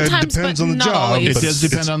 Sometimes, it depends but on the not job. always. It does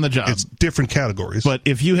depend on the job. It's different categories. But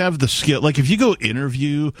if you have the skill, like if you go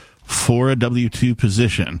interview for a W-2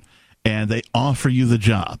 position and they offer you the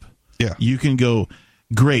job, you can go,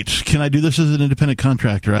 great, can I do this as an independent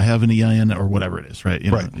contractor? I have an EIN or whatever it is, right? You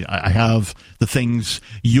know, I have the things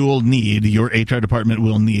you'll need, your HR department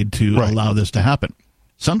will need to allow this to happen.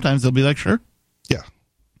 Sometimes they'll be like, sure. Yeah.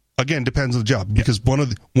 Again, depends on the job, because one of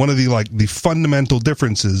the fundamental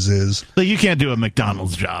differences is that you can't do a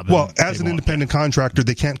McDonald's job. Well, as an independent contractor,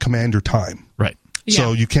 they can't command your time. Right.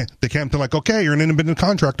 So they can't be like, okay, you're an independent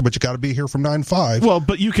contractor, but you got to be here from 9 to 5. Well,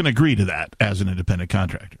 but you can agree to that as an independent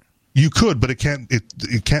contractor. You could, but it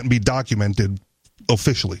can't be documented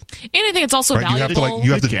officially. And I think it's also valuable.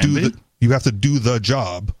 You have to do the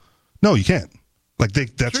job. No, you can't.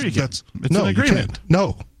 It's an agreement.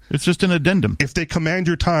 No. It's just an addendum. If they command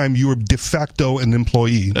your time, you are de facto an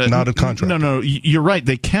employee, not a contractor. No, you're right.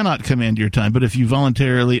 They cannot command your time. But if you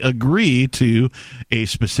voluntarily agree to a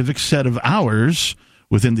specific set of hours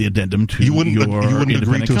within the addendum to you wouldn't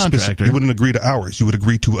agree to contractor. You wouldn't agree to hours. You would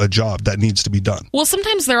agree to a job that needs to be done. Well,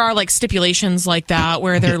 sometimes there are stipulations like that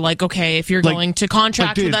where they're like, okay, if you're going to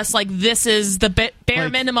contract with us, this is the bare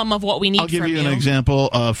minimum of what we need from you. I'll give you an example.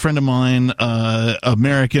 A friend of mine,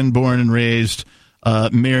 American, born and raised,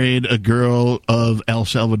 married a girl of El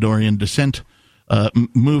Salvadorian descent,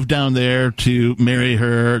 moved down there to marry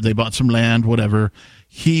her. They bought some land, whatever.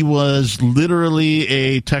 He was literally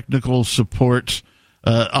a technical support,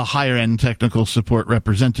 a higher-end technical support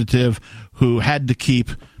representative who had to keep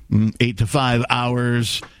 8 to 5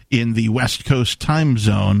 hours in the West Coast time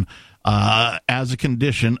zone as a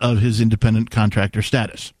condition of his independent contractor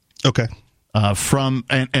status. Okay.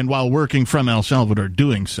 And while working from El Salvador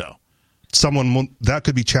doing so. That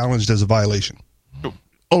could be challenged as a violation.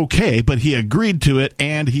 Okay, but he agreed to it,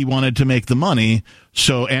 and he wanted to make the money.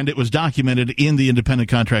 And it was documented in the independent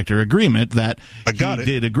contractor agreement that he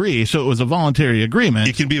did agree. So it was a voluntary agreement.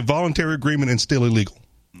 It can be a voluntary agreement and still illegal.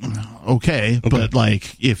 Okay, but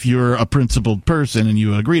if you're a principled person and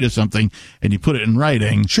you agree to something and you put it in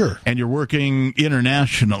writing, sure, and you're working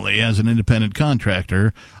internationally as an independent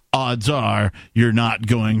contractor, odds are you're not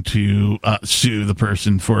going to sue the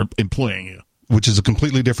person for employing you, which is a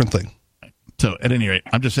completely different thing. So, at any rate,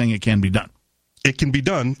 I'm just saying it can be done. It can be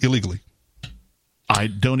done illegally. I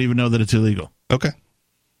don't even know that it's illegal. Okay.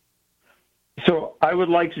 So I would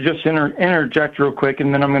like to just interject real quick,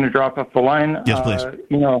 and then I'm going to drop off the line. Yes, please.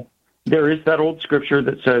 There is that old scripture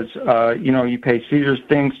that says, you pay Caesar's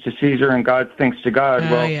things to Caesar and God's things to God.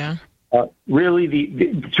 Really,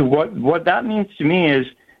 what that means to me is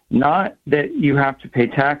not that you have to pay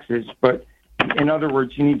taxes, but in other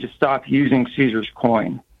words, you need to stop using Caesar's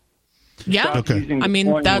coin. Yeah. Okay. I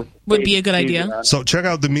mean, that would be a good idea. So check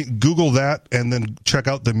out Google that, and then check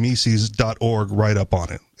out the Mises.org write up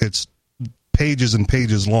on it. It's pages and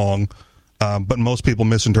pages long, but most people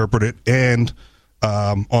misinterpret it. And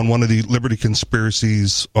on one of the Liberty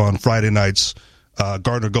Conspiracies on Friday nights,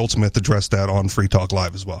 Gardner Goldsmith addressed that on Free Talk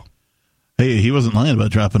Live as well. Hey, he wasn't lying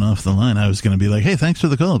about dropping off the line. I was going to be like, hey, thanks for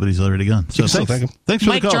the call, but he's already gone. So thanks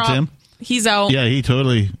for the call, Tim. He's out. Yeah, he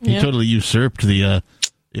totally usurped the...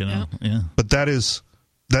 But that is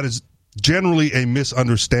generally a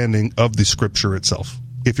misunderstanding of the scripture itself,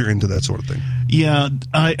 if you're into that sort of thing. Yeah,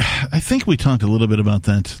 I think we talked a little bit about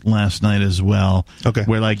that last night as well. Okay.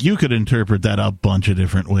 Where, you could interpret that a bunch of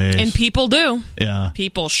different ways. And people do. Yeah.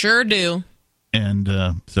 People sure do. And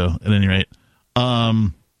so, at any rate.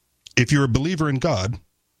 If you're a believer in God,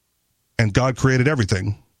 and God created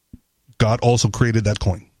everything, God also created that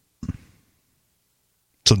coin.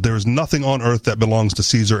 So there is nothing on earth that belongs to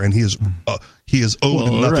Caesar, and he is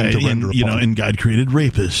owed nothing to render upon. And God created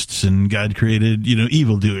rapists, and God created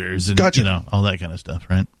evildoers, and all that kind of stuff,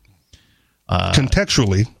 right?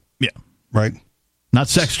 Contextually. Yeah. Right? Not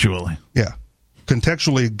sexually. Yeah.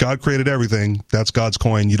 Contextually, God created everything. That's God's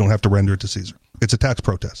coin. You don't have to render it to Caesar. It's a tax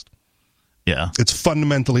protest. Yeah. It's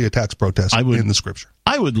fundamentally a tax protest in the scripture.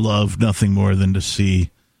 I would love nothing more than to see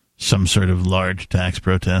some sort of large tax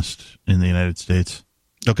protest in the United States.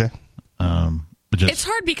 Okay. It's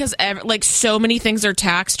hard because so many things are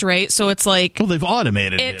taxed, right? So it's like, well, they've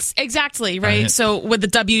automated it. Exactly, right? So with the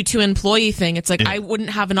W-2 employee thing, it's like I wouldn't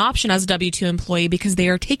have an option as a W-2 employee because they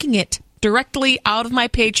are taking it directly out of my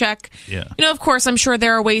paycheck. Yeah. Of course, I'm sure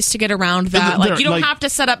there are ways to get around that. You don't have to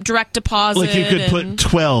set up direct deposit. Like you could put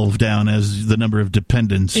 12 down as the number of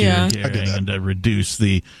dependents you're carrying and reduce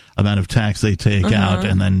the amount of tax they take out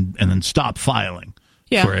and then stop filing,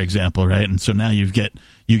 for example, right? And so now you get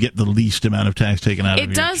the least amount of tax taken out of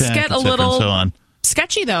your check. It does get a little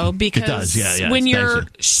sketchy, though, because when you're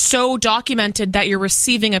so documented that you're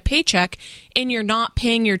receiving a paycheck and you're not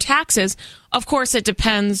paying your taxes, of course it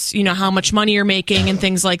depends, how much money you're making and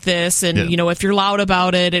things like this. And, if you're loud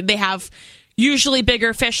about it, they have usually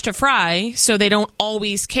bigger fish to fry, so they don't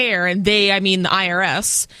always care. And the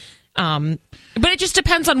IRS. But it just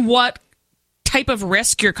depends on what type of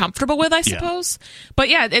risk you're comfortable with, I suppose. But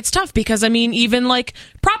it's tough because even like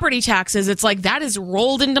property taxes, it's like that is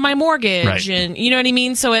rolled into my mortgage, and you know what I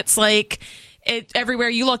mean. So it's like everywhere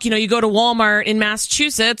you look, you go to Walmart in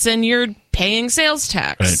Massachusetts and you're paying sales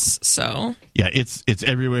tax. Right. So it's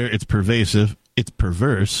everywhere. It's pervasive. It's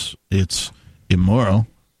perverse. It's immoral.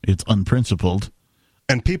 It's unprincipled.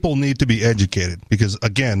 And people need to be educated because,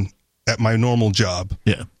 again, at my normal job,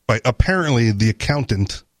 apparently the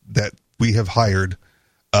accountant that we have hired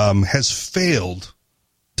has failed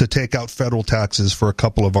to take out federal taxes for a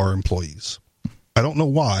couple of our employees. I don't know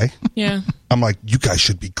why. Yeah. I'm like, you guys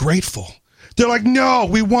should be grateful. They're like, no,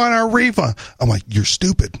 we want our refund. I'm like, you're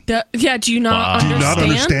stupid. Do you not understand? Do you not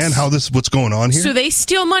understand what's going on here? So they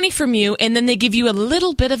steal money from you, and then they give you a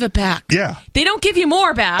little bit of it back. Yeah. They don't give you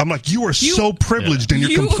more back. I'm like, you are so privileged, and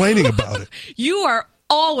you're complaining about it. You are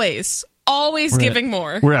always giving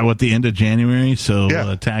more. We're at the end of January, so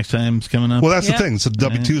tax time's coming up. Well, that's the thing. So the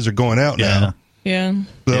W-2s are going out now. Yeah.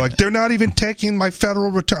 They're like, they're not even taking my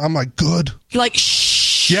federal return. I'm like, good. You're like,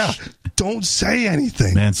 shh. Yeah. Don't say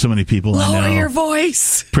anything. Man, so many people I know. Lower your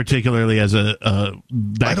voice. Particularly as I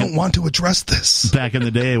don't want to address this. Back in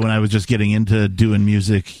the day when I was just getting into doing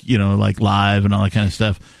music, like live and all that kind of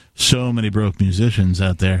stuff, so many broke musicians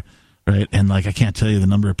out there. Right, and I can't tell you the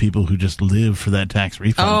number of people who just live for that tax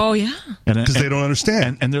refund. Oh yeah, because they don't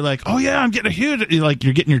understand. And they're like, "Oh yeah, I'm getting a huge."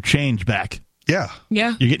 You're getting your change back. Yeah,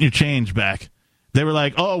 yeah, you're getting your change back. They were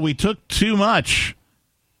like, "Oh, we took too much.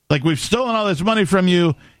 We've stolen all this money from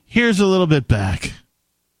you. Here's a little bit back."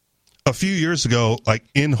 A few years ago,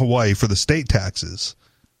 in Hawaii for the state taxes,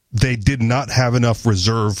 they did not have enough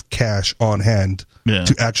reserve cash on hand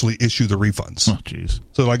to actually issue the refunds. Oh, jeez.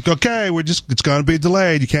 So okay, it's going to be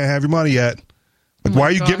delayed. You can't have your money yet. Why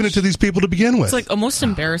are you giving it to these people to begin with? It's almost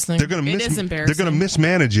embarrassing. They're going to is embarrassing. They're going to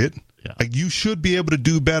mismanage it. Yeah. You should be able to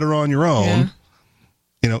do better on your own.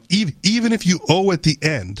 Yeah. Even if you owe at the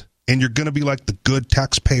end and you're going to be like the good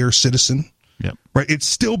taxpayer citizen, right? It's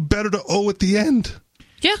still better to owe at the end.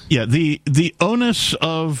 Yeah. Yeah, the onus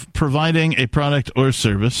of providing a product or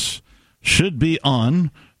service should be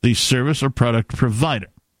on the service or product provider.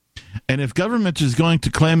 And if government is going to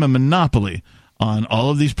claim a monopoly on all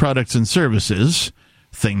of these products and services,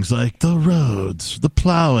 things like the roads, the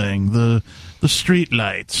plowing, the street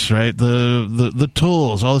lights, right? The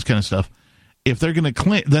tolls, all this kind of stuff. If they're going to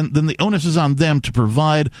claim, then the onus is on them to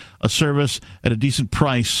provide a service at a decent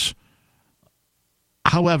price.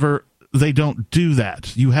 However, they don't do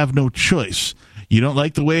that. You have no choice. You don't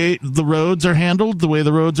like the way the roads are handled, the way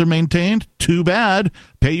the roads are maintained? Too bad.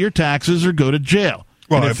 Pay your taxes or go to jail.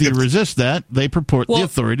 Well, and if you resist that, they purport the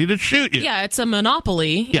authority to shoot you. Yeah, it's a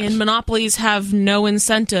monopoly, and monopolies have no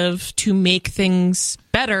incentive to make things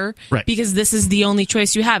better because this is the only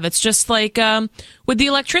choice you have. It's just like with the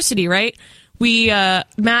electricity, right? We, Matt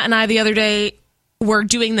and I the other day, were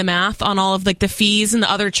doing the math on all of the fees and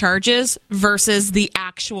the other charges versus the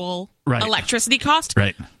actual electricity cost.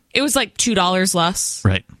 Right. It was $2 less.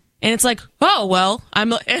 Right. And it's oh, well,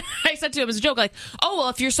 I said to him as a joke, oh, well,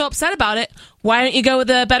 if you're so upset about it, why don't you go with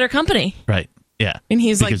a better company? Right. Yeah. And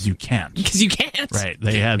he's because you can't. Because you can't. Right.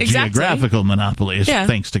 They have geographical monopolies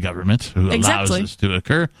thanks to government who allows this to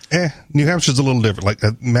occur. New Hampshire's a little different.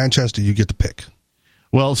 At Manchester, you get to pick.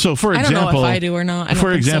 Well, so for example, I don't know if I do or not.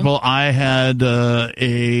 For example, I had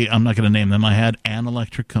I'm not going to name them. I had an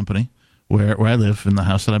electric company where I live in the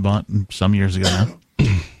house that I bought some years ago now.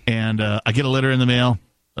 And I get a letter in the mail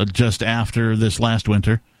just after this last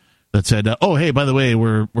winter that said, oh, hey, by the way,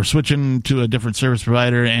 we're switching to a different service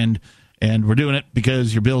provider, and we're doing it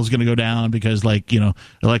because your bill is going to go down because, like,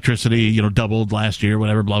 electricity, doubled last year,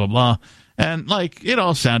 whatever, blah, blah, blah. And, like, it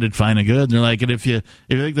all sounded fine and good. And they're like, and if you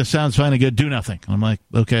think this sounds fine and good, do nothing. And I'm like,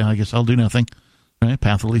 okay, I guess I'll do nothing. Right?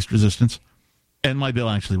 Path of least resistance. And my bill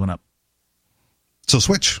actually went up. So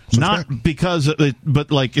switch Not back. Because of it, but,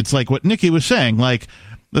 like, it's like what Nikki was saying. Like,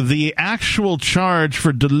 the actual charge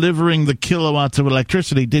for delivering the kilowatts of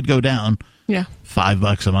electricity did go down. Yeah.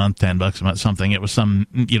 $5 a month, $10 a month, something. It was some,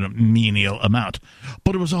 menial amount.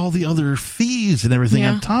 But it was all the other fees and everything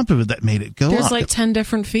on top of it that made it go up. There's like 10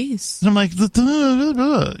 different fees. And I'm like,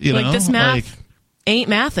 this math ain't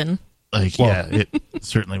mathin'. It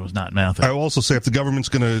certainly was not math. I will also say, if the government's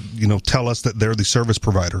going to, tell us that they're the service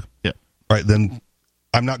provider, right, then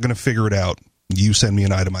I'm not going to figure it out. You send me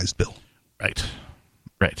an itemized bill. Right.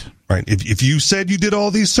 If you said you did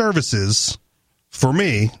all these services for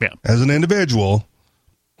me as an individual,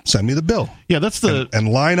 send me the bill. Yeah, that's and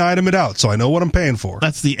line item it out so I know what I'm paying for.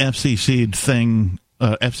 That's the FCC'd thing,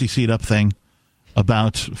 FCC'd up thing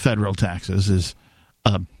about federal taxes is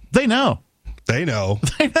they know. They know.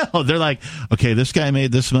 They're like, okay, this guy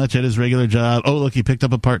made this much at his regular job. Oh, look, he picked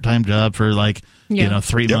up a part-time job for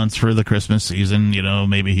 3 months for the Christmas season.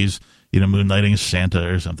 Maybe he's moonlighting as Santa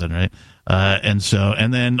or something, right? And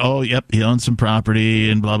then he owns some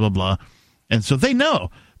property and blah blah blah, and so they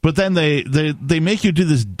know. But then they make you do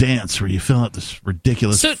this dance where you fill out this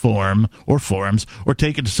ridiculous form or forms, or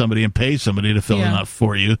take it to somebody and pay somebody to fill them out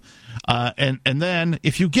for you, and then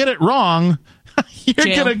if you get it wrong, you're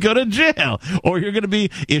going to go to jail, or you're going to be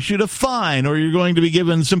issued a fine, or you're going to be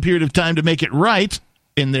given some period of time to make it right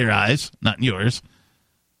in their eyes, not in yours.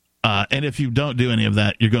 And if you don't do any of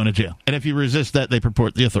that, you're going to jail. And if you resist that, they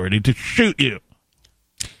purport the authority to shoot you.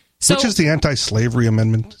 Which is the anti-slavery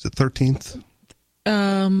amendment? Is it 13th?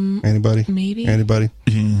 Anybody? Maybe. Anybody?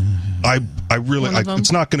 I really,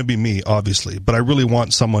 it's not going to be me, obviously, but I really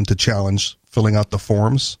want someone to challenge filling out the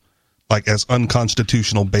forms, as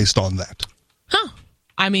unconstitutional based on that. Huh.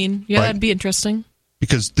 I mean, that'd be interesting.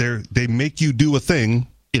 Because they make you do a thing.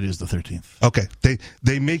 It is the 13th. Okay.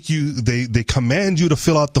 They make you, they command you to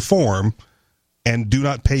fill out the form and do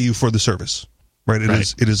not pay you for the service. Right? It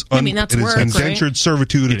is indentured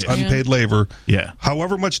servitude. It's unpaid labor. Yeah.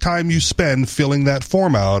 However much time you spend filling that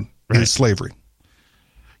form out is slavery.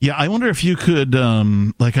 Yeah. I wonder if you could,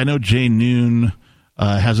 I know Jay Noon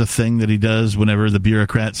has a thing that he does whenever the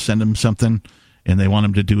bureaucrats send him something and they want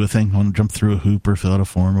him to do a thing, want to jump through a hoop or fill out a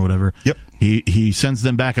form or whatever. Yep. He sends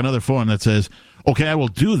them back another form that says, okay, I will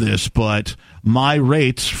do this, but my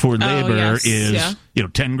rate for labor is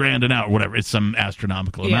 $10,000 an hour, whatever. It's some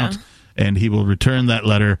astronomical amount, and he will return that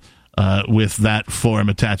letter with that form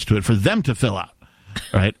attached to it for them to fill out,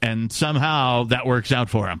 right? And somehow that works out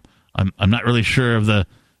for him. I'm not really sure of the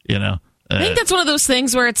I think that's one of those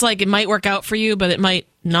things where it's like it might work out for you, but it might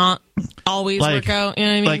not always work out. You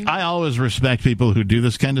know what I mean? I always respect people who do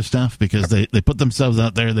this kind of stuff because they put themselves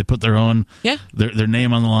out there. They put their own their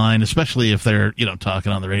name on the line, especially if they're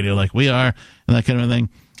talking on the radio like we are and that kind of thing.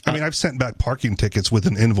 I mean, I've sent back parking tickets with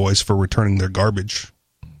an invoice for returning their garbage.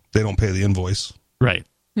 They don't pay the invoice. Right.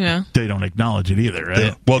 Yeah. They don't acknowledge it either,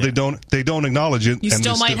 right? They don't acknowledge it. You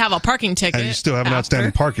still might have a parking ticket. And you still have an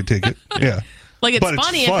outstanding parking ticket. Yeah. It's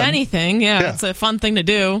funny, if anything. Yeah, it's a fun thing to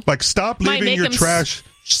do. Stop leaving your trash.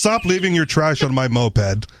 Stop leaving your trash on my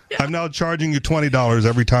moped. I'm now charging you $20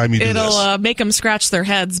 every time you do this. It'll make them scratch their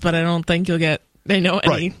heads, but I don't think you'll get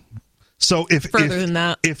any so further than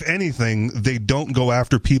that. If anything, they don't go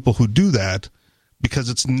after people who do that because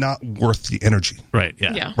it's not worth the energy. Right,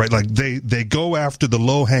 yeah. Right, they go after the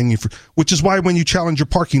low-hanging fruit, which is why when you challenge your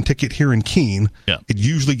parking ticket here in Keene, it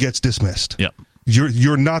usually gets dismissed. Yeah.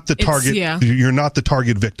 You're not the target. You're not the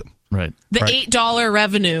target victim. Right. The $8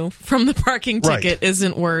 revenue from the parking ticket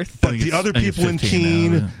isn't worth. But the other people in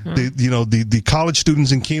Keene, the college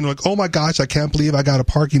students in Keene are like, oh my gosh, I can't believe I got a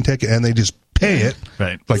parking ticket, and they just pay it.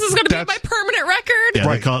 Right. This is going to be my permanent record.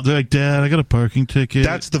 Yeah, they're like, Dad, I got a parking ticket.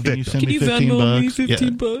 That's the victim. Can you Venmo me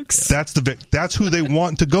 $15? That's the victim. That's who they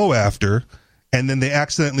want to go after, and then they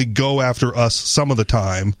accidentally go after us some of the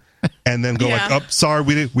time. And then go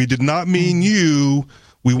sorry, we did not mean you.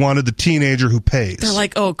 We wanted the teenager who pays. They're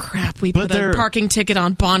like, oh crap, we put a parking ticket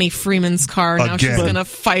on Bonnie Freeman's car. Now she's going to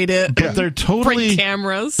fight it. But they're totally bring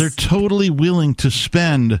cameras. They're totally willing to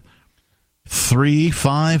spend 3,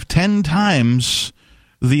 5, 10 times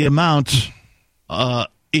the amount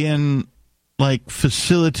in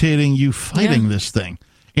facilitating you fighting this thing.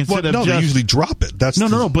 They usually drop it. That's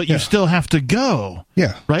but you still have to go.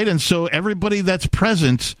 Yeah. Right? And so everybody that's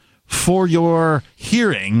present for your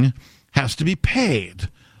hearing has to be paid,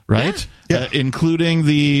 right? Including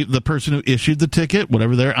the person who issued the ticket,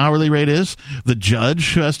 whatever their hourly rate is, the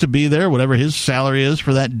judge who has to be there, whatever his salary is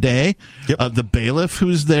for that day, the bailiff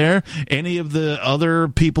who's there, any of the other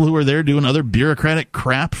people who are there doing other bureaucratic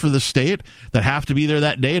crap for the state that have to be there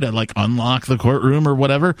that day to, like, unlock the courtroom or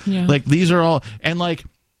whatever. Yeah. Like, these are all, and, like,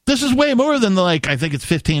 this is way more than, I think it's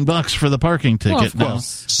 $15 for the parking ticket now,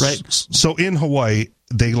 right? So in Hawaii,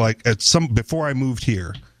 they, like, before I moved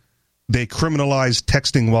here, they criminalized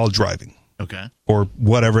texting while driving. Okay. Or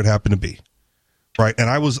whatever it happened to be. Right. And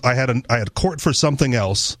I had court for something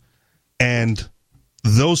else, and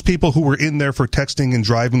those people who were in there for texting and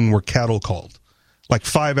driving were cattle called, like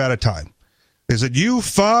 5 at a time. They said, you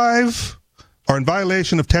 5 are in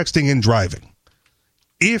violation of texting and driving.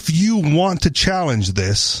 If you want to challenge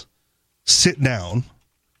this, sit down.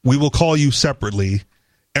 We will call you separately.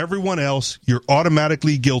 Everyone else, you're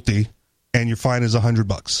automatically guilty, and your fine is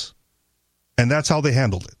 $100. And that's how they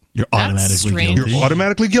handled it. You're automatically guilty. You're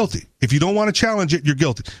automatically guilty. If you don't want to challenge it, you're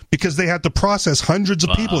guilty. Because they had to process hundreds of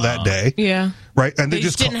people that day. Yeah. Right? And they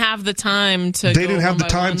just didn't have the time to They didn't have the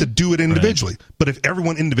time to do it individually. Right. But if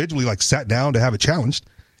everyone individually, like, sat down to have it challenged,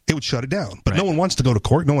 it would shut it down. But no one wants to go to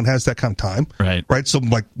court. No one has that kind of time. Right? So,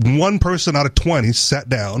 like, one person out of 20 sat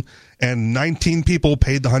down, and 19 people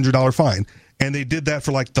paid the $100 fine. And they did that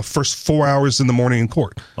for, like, the first 4 hours in the morning in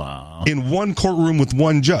court. Wow. In one courtroom with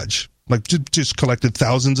one judge. Like, just collected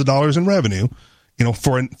thousands of dollars in revenue,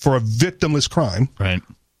 for a victimless crime. Right.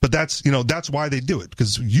 But that's why they do it,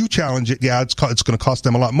 because you challenge it. Yeah, it's going to cost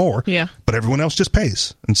them a lot more. Yeah. But everyone else just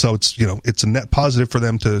pays, and so it's it's a net positive for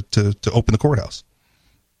them to open the courthouse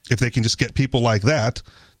if they can just get people like that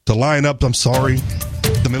to line up. I'm sorry,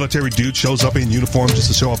 the military dude shows up in uniform just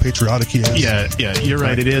to show how patriotic he is. Yeah, you're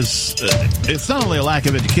right. It is. It's not only a lack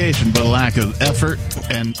of education, but a lack of effort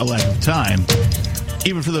and a lack of time.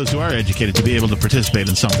 Even for those who are educated, to be able to participate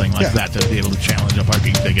in something like that, to be able to challenge a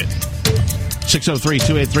parking ticket.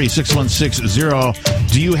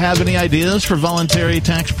 603-283-6160. Do you have any ideas for voluntary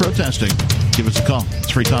tax protesting? Give us a call. It's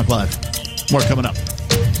Free Talk Live. More coming up.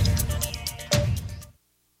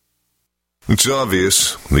 It's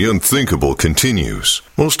obvious. The unthinkable continues.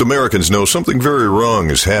 Most Americans know something very wrong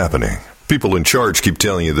is happening. People in charge keep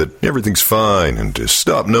telling you that everything's fine and to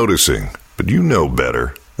stop noticing. But you know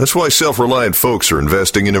better. That's why self-reliant folks are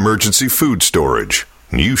investing in emergency food storage.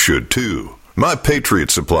 You should too. My Patriot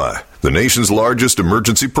Supply, the nation's largest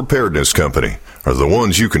emergency preparedness company, are the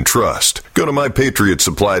ones you can trust. Go to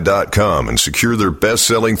MyPatriotSupply.com and secure their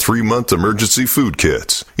best-selling 3-month emergency food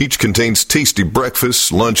kits. Each contains tasty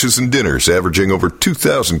breakfasts, lunches, and dinners averaging over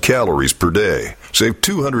 2,000 calories per day. Save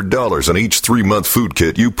 $200 on each 3-month food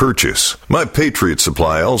kit you purchase. My Patriot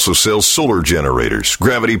Supply also sells solar generators,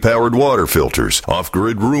 gravity-powered water filters,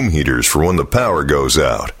 off-grid room heaters for when the power goes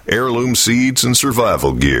out, heirloom seeds, and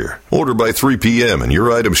survival gear. Order by 3 p.m. and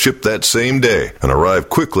your items ship that same day and arrive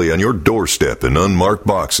quickly on your doorstep in unmarked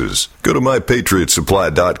boxes. Go to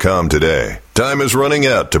MyPatriotSupply.com today. Time is running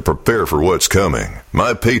out to prepare for what's coming.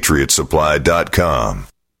 MyPatriotSupply.com.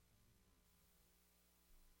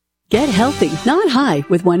 Get healthy, not high,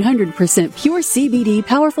 with 100% pure CBD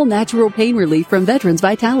powerful natural pain relief from Veterans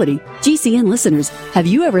Vitality. GCN listeners, have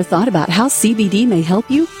you ever thought about how CBD may help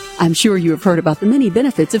you? I'm sure you have heard about the many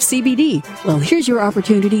benefits of CBD. Well, here's your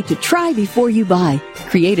opportunity to try before you buy.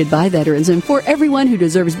 Created by veterans and for everyone who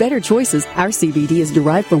deserves better choices, our CBD is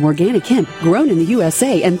derived from organic hemp, grown in the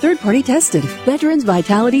USA, and third-party tested. Veterans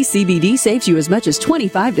Vitality CBD saves you as much as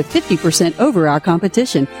 25 to 50% over our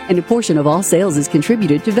competition, and a portion of all sales is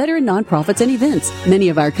contributed to veteran nonprofits and events. Many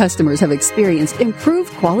of our customers have experienced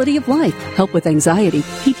improved quality of life, help with anxiety,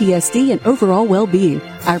 PTSD, and overall well-being.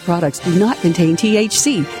 Our products do not contain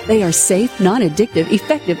THC. They are safe, non-addictive,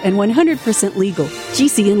 effective, and 100% legal.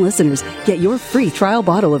 GCN listeners, get your free trial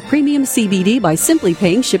bottle of premium CBD by simply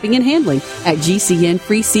paying shipping and handling at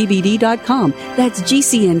GCNFreeCBD.com. That's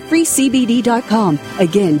GCNFreeCBD.com.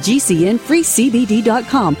 Again,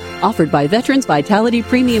 GCNFreeCBD.com. Offered by Veterans Vitality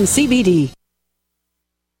Premium CBD.